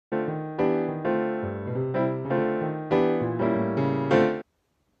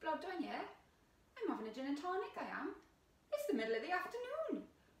Blodwen, yeah? I'm having a gin and tonic, I am. It's the middle of the afternoon.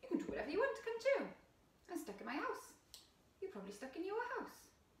 You can do whatever you want, can't you? I'm stuck in my house. You're probably stuck in your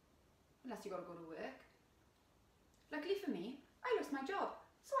house. Unless you got to go to work. Luckily for me, I lost my job,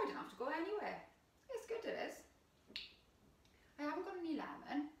 so I didn't have to go anywhere. It's good, it is. I haven't got any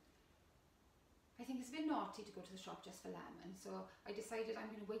lemon. I think it's a bit naughty to go to the shop just for lemon, so I decided I'm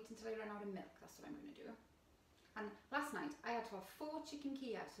going to wait until I run out of milk. That's what I'm going to do. And last night I had to have 4 chicken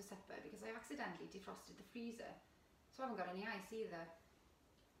Kievs for supper because I accidentally defrosted the freezer. So I haven't got any ice either.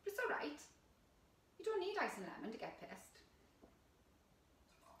 But it's alright. You don't need ice and lemon to get pissed.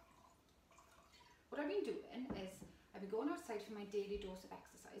 What I've been doing is I've been going outside for my daily dose of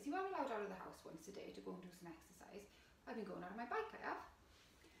exercise. You are allowed out of the house once a day to go and do some exercise. I've been going out on my bike, I have.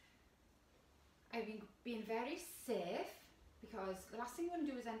 I've been being very safe because the last thing you want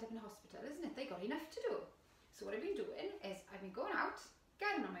to do is end up in a hospital, isn't it? They got enough to do. So what I've been doing is I've been going out,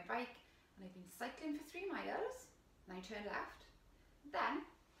 getting on my bike, and I've been cycling for 3 miles, and I turn left. Then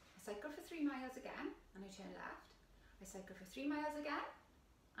I cycle for 3 miles again, and I turn left. I cycle for 3 miles again,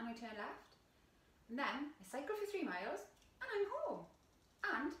 and I turn left. And then I cycle for 3 miles, and I'm home.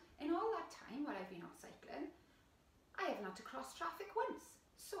 And in all that time while I've been out cycling, I haven't had to cross traffic once.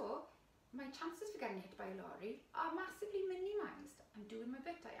 So my chances for getting hit by a lorry are massively minimised. I'm doing my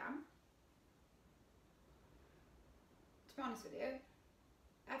bit, I am. To be honest with you,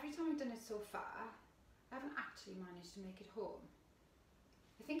 every time I've done it so far, I haven't actually managed to make it home.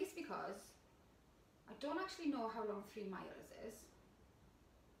 I think it's because I don't actually know how long 3 miles is.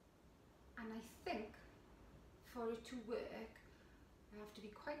 And I think for it to work, I have to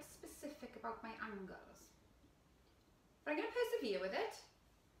be quite specific about my angles. But I'm going to persevere with it.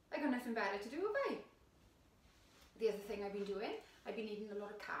 I've got nothing better to do, have I? The other thing I've been doing, I've been eating a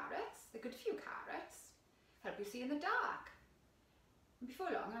lot of carrots, a good few carrots. Help you see in the dark. And before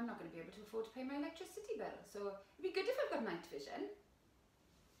long, I'm not going to be able to afford to pay my electricity bill. So it'd be good if I've got night vision.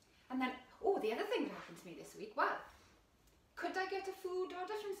 And then, oh, the other thing that happened to me this week, well, could I get a food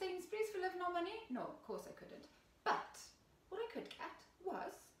order from Sainsbury's for love nor money? No, of course I couldn't. But what I could get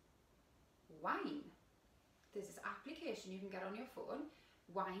was wine. There's this application you can get on your phone,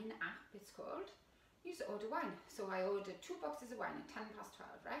 Wine app it's called. You just order wine. So I ordered 2 boxes of wine at 12:10,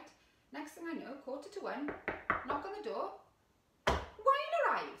 right? Next thing I know, 1:45, knock on the door, wine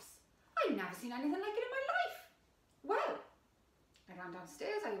arrives. I've never seen anything like it in my life. Well, I ran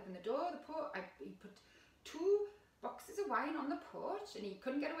downstairs, I opened the door, he put 2 boxes of wine on the porch and he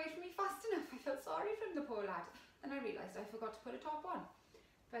couldn't get away from me fast enough. I felt sorry for him, the poor lad. Then I realised I forgot to put a top on.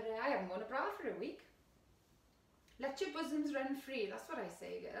 But I haven't worn a bra for a week. Let your bosoms run free, that's what I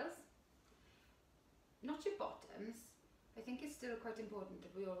say, girls. Not your bottoms. I think it's still quite important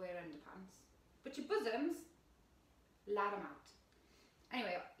that we all wear underpants. But your bosoms, let them out.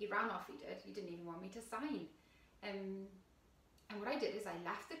 Anyway, he ran off, he did. He didn't even want me to sign. And what I did is I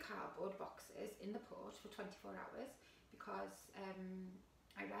left the cardboard boxes in the porch for 24 hours because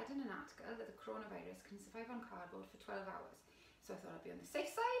I read in an article that the coronavirus can survive on cardboard for 12 hours. So I thought I'd be on the safe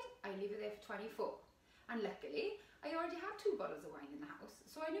side, I leave it there for 24. And luckily, I already had 2 bottles of wine in the house,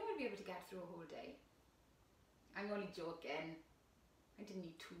 so I knew I'd be able to get through a whole day. I'm only joking. I didn't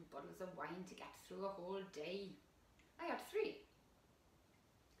need 2 bottles of wine to get through a whole day. I had 3.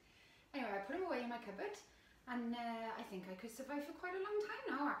 Anyway, I put them away in my cupboard, and I think I could survive for quite a long time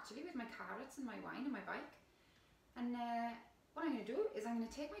now, actually, with my carrots and my wine and my bike. And what I'm going to do is I'm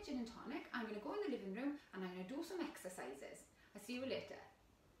going to take my gin and tonic, I'm going to go in the living room, and I'm going to do some exercises. I'll see you later.